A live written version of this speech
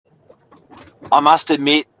I must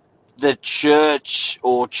admit, the church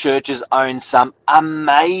or churches own some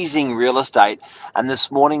amazing real estate. And this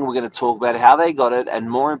morning we're going to talk about how they got it, and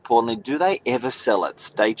more importantly, do they ever sell it?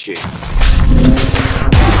 Stay tuned.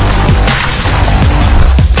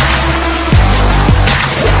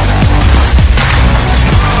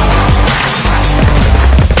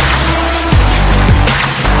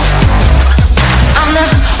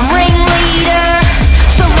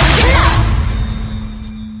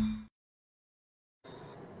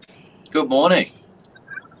 Good morning.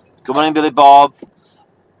 Good morning, Billy Bob.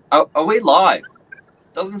 Are we live?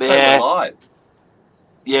 Doesn't say we're live.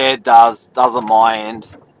 Yeah, it does. Does on my end.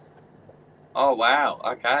 Oh, wow.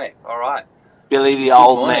 Okay. All right. Billy, the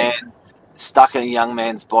old man, stuck in a young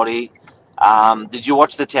man's body. Did you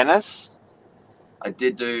watch the tennis? I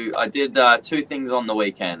did two things on the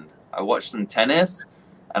weekend. I watched some tennis,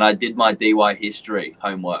 and I did my DY history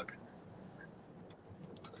homework.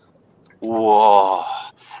 Whoa!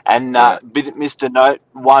 And Mr.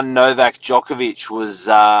 Novak Djokovic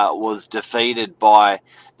was defeated by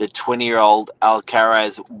the 20-year-old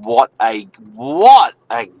Alcaraz. What a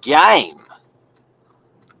game!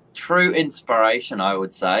 True inspiration, I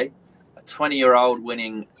would say. A 20-year-old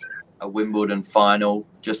winning a Wimbledon final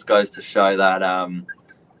just goes to show that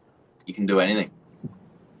you can do anything.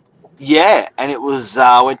 Yeah, and it was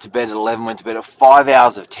went to bed at 11. Went to bed at 5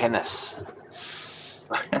 hours of tennis.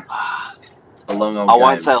 A long old I game.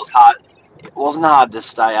 won't say it was hard. It wasn't hard to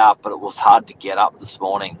stay up, but it was hard to get up this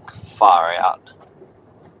morning. Far out.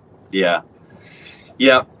 Yeah.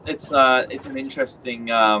 It's an interesting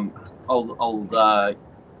it's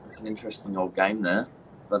an interesting old game there.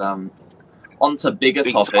 But on to bigger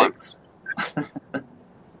topics.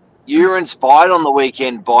 You were inspired on the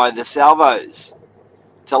weekend by the salvos.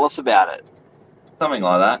 Tell us about it. Something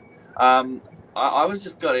like that. I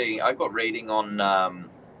got reading on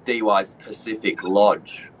DY's Pacific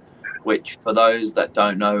Lodge, which, for those that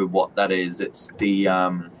don't know what that is, it's the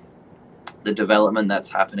development that's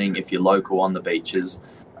happening if you're local on the beaches,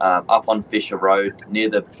 up on Fisher Road, near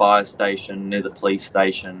the fire station, near the police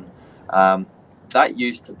station. That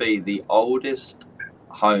used to be the oldest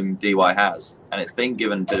home DY has, and it's been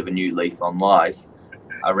given a bit of a new leaf on life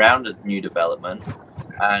around a new development.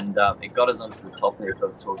 And it got us onto the topic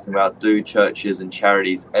of talking about, do churches and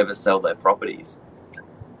charities ever sell their properties?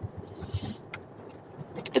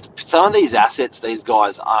 It's some of these assets these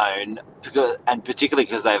guys own, and particularly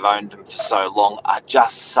because they've owned them for so long, are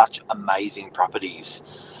just such amazing properties.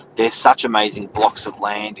 They're such amazing blocks of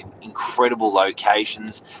land in incredible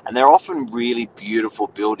locations, and they're often really beautiful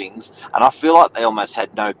buildings. And I feel like they almost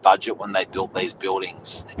had no budget when they built these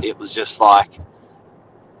buildings. It was just like,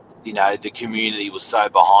 the community was so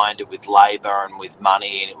behind it with labour and with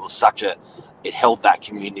money, and it held that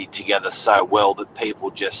community together so well that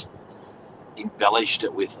people just embellished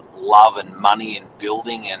it with love and money and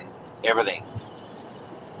building and everything.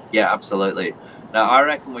 Yeah, absolutely. Now, I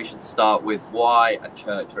reckon we should start with why a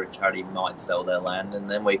church or a charity might sell their land,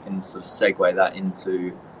 and then we can sort of segue that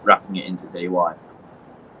into wrapping it into DY.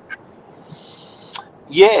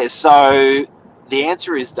 Yeah, so the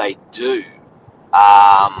answer is they do.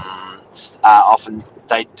 Often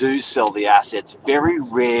they do sell the assets. Very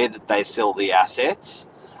rare that they sell the assets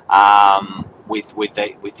with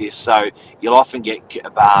this. So you'll often get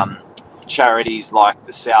charities like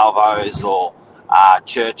the Salvos or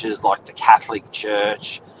churches like the Catholic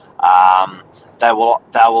Church. They will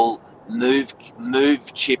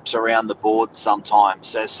move chips around the board sometimes.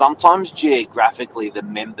 So sometimes geographically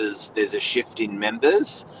there's a shift in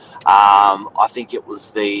members. I think it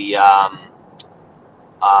was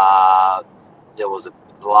there was a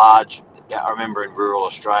large, I remember in rural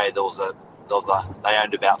Australia, they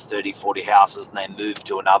owned about 30, 40 houses, and they moved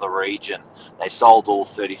to another region. They sold all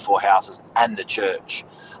 34 houses and the church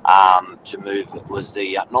to move. It was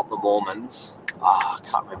not the Mormons. I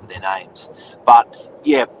can't remember their names. But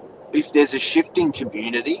yeah, if there's a shifting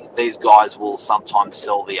community, these guys will sometimes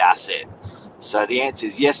sell the asset. So the answer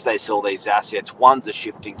is yes, they sell these assets. One's a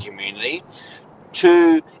shifting community.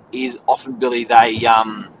 Two is often, Billy,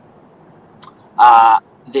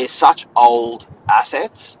 they're such old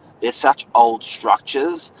assets, they're such old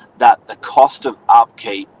structures that the cost of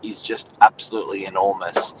upkeep is just absolutely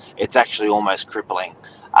enormous. It's actually almost crippling.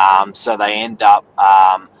 So they end up,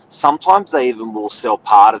 sometimes they even will sell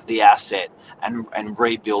part of the asset and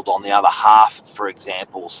rebuild on the other half, for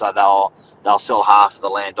example. So they'll sell half of the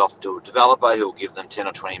land off to a developer who'll give them $10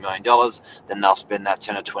 or $20 million. Then they'll spend that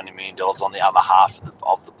 $10 or $20 million on the other half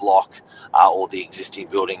of the block or the existing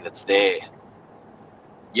building that's there.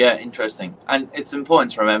 Yeah, interesting. And it's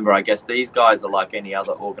important to remember, I guess, these guys are like any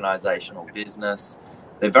other organisation or business.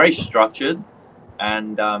 They're very structured.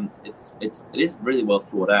 and it is really well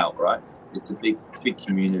thought out, right? It's a big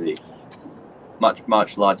community,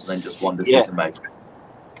 much larger than just one decision maker.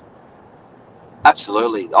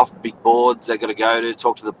 Absolutely. Off big boards they've got to go to,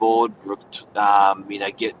 talk to the board,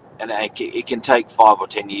 get, and it can take 5 or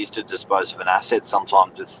 10 years to dispose of an asset.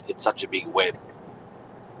 Sometimes it's such a big web.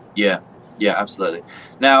 Yeah, absolutely.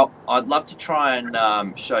 Now, I'd love to try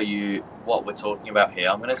and show you what we're talking about here.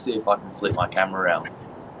 I'm going to see if I can flip my camera around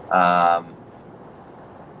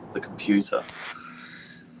the computer.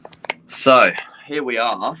 So here we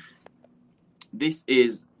are. This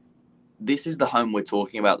is the home we're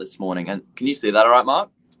talking about this morning. And can you see that all right, Mark?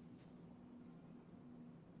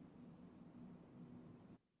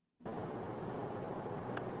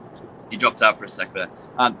 You dropped out for a sec there.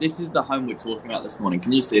 This is the home we're talking about this morning.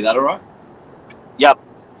 Can you see that all right? Yep.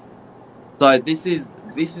 So this is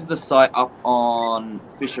the site up on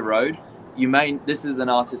Fisher Road. This is an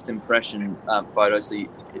artist impression photo, so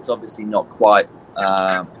it's obviously not quite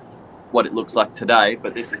what it looks like today,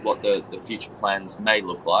 but this is what the future plans may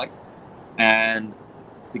look like. And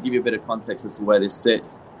to give you a bit of context as to where this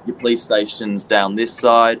sits, your police station's down this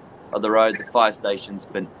side of the road, the fire station's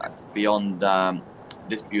been beyond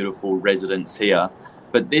this beautiful residence here.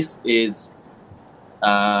 But this is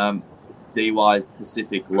DY's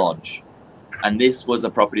Pacific Lodge. And this was a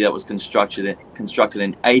property that was constructed in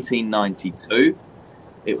 1892.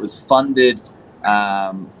 It was funded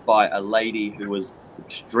by a lady who was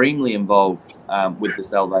extremely involved with the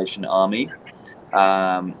Salvation Army,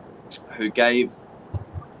 who gave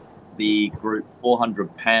the group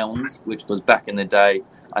 £400, which was back in the day,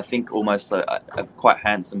 I think, almost a quite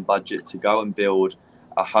handsome budget to go and build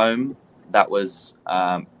a home that was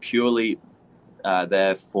purely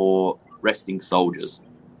there for resting soldiers.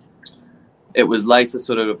 It was later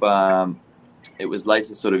sort of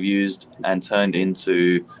used and turned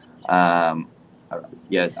into a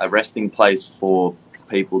resting place for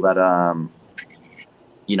people that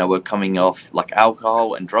were coming off like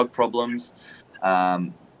alcohol and drug problems.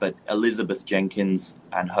 But Elizabeth Jenkins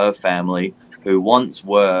and her family, who once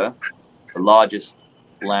were the largest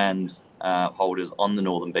land holders on the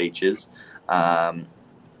northern beaches,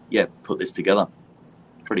 put this together.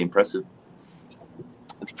 Pretty impressive.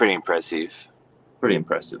 It's pretty impressive. Pretty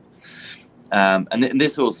impressive. And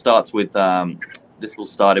this all started with her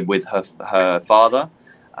father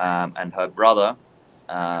and her brother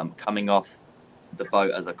coming off the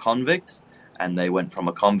boat as a convict, and they went from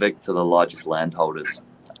a convict to the largest landholders,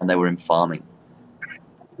 and they were in farming.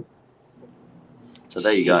 So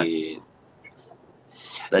there you go.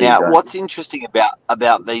 Now, what's interesting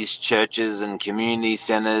about these churches and community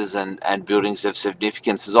centres and buildings of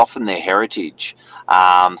significance is often their heritage.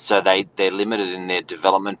 So they're limited in their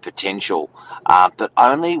development potential, but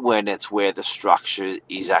only when it's where the structure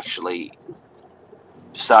is actually.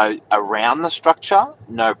 So around the structure,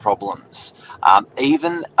 no problems.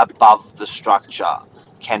 Even above the structure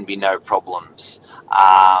can be no problems.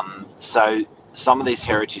 So some of these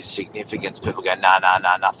heritage significance, people go, no,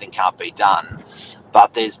 nothing can't be done.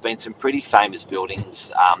 But there's been some pretty famous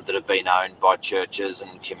buildings that have been owned by churches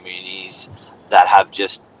and communities that have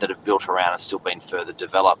built around and still been further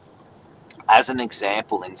developed. As an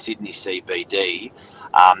example, in Sydney CBD,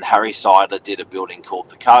 Harry Seidler did a building called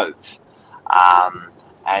the Cove,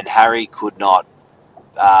 and Harry could not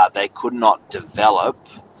develop.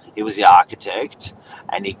 He was the architect,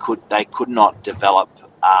 and they could not develop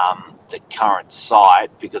the current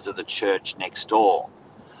site because of the church next door.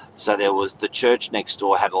 So the church next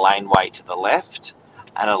door had a laneway to the left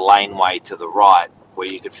and a laneway to the right where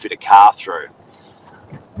you could fit a car through.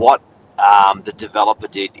 What the developer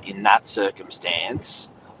did in that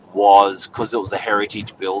circumstance was, because it was a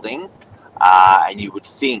heritage building, and you would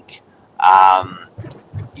think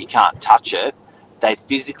you can't touch it, they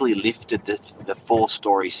physically lifted the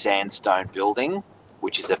 4-story sandstone building,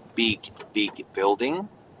 which is a big building.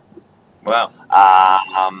 Wow.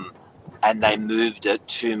 And they moved it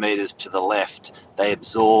 2 meters to the left. They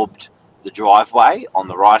absorbed the driveway on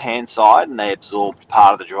the right-hand side, and they absorbed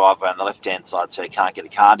part of the driveway on the left-hand side, so you can't get a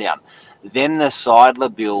car down. Then the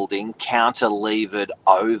Seidler building counter-levered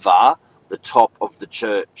over the top of the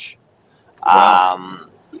church. Wow.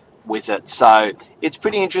 With it. So it's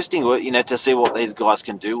pretty interesting, to see what these guys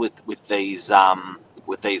can do with these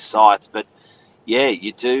sites. But yeah,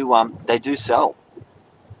 you do. They do sell.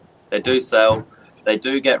 They do sell. They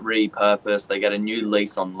do get repurposed. They get a new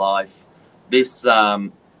lease on life. This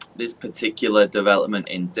particular development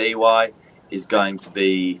in DY is going to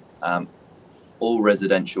be all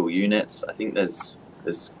residential units. I think there's.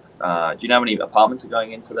 Do you know how many apartments are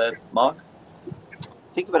going into there, Mark? I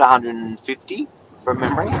think about 150 from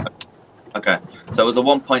memory. Okay, so it was a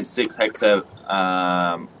 1.6 hectare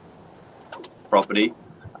property.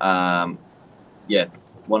 Yeah,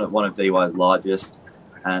 one of DY's largest,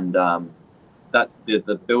 and that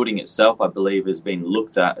the building itself, I believe, is being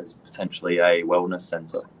looked at as potentially a wellness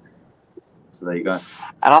centre. So there you go.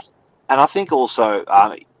 And I think also,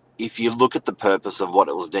 if you look at the purpose of what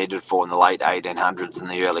it was needed for in the late 1800s and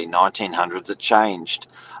the early 1900s, it changed.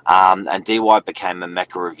 And DY became a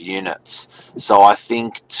mecca of units. So I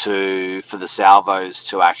think for the salvos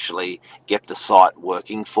to actually get the site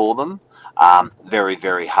working for them, very,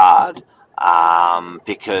 very hard,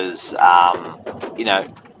 because,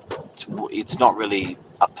 it's not really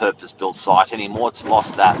a purpose-built site anymore. It's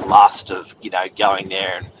lost that lust of, going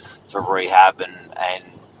there and for rehab and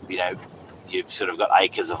you've sort of got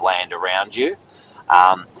acres of land around you.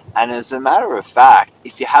 And as a matter of fact,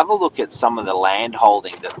 if you have a look at some of the land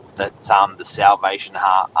holding that the Salvation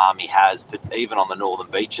Army has, but even on the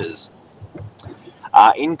northern beaches,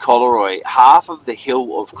 in Coleroy, half of the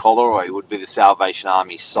hill of Coleroy would be the Salvation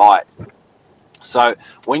Army site. So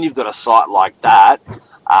when you've got a site like that,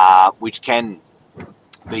 which can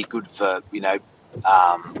be good for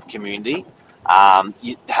community,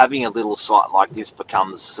 having a little site like this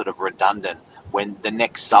becomes sort of redundant when the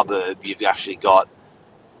next suburb you've actually got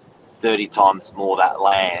 30 times more that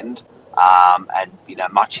land, and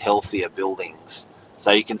much healthier buildings.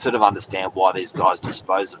 So you can sort of understand why these guys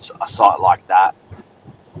dispose of a site like that.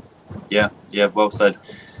 Yeah, well said.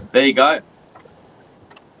 There you go.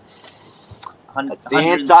 That's the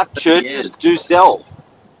answer. Churches do sell.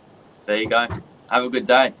 There you go. Have a good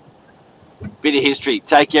day. Bit of history.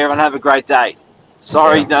 Take care and have a great day.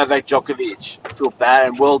 Sorry, Novak Djokovic. I feel bad,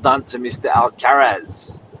 and well done to Mr.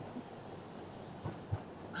 Alcaraz.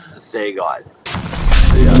 See you guys.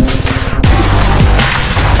 See ya.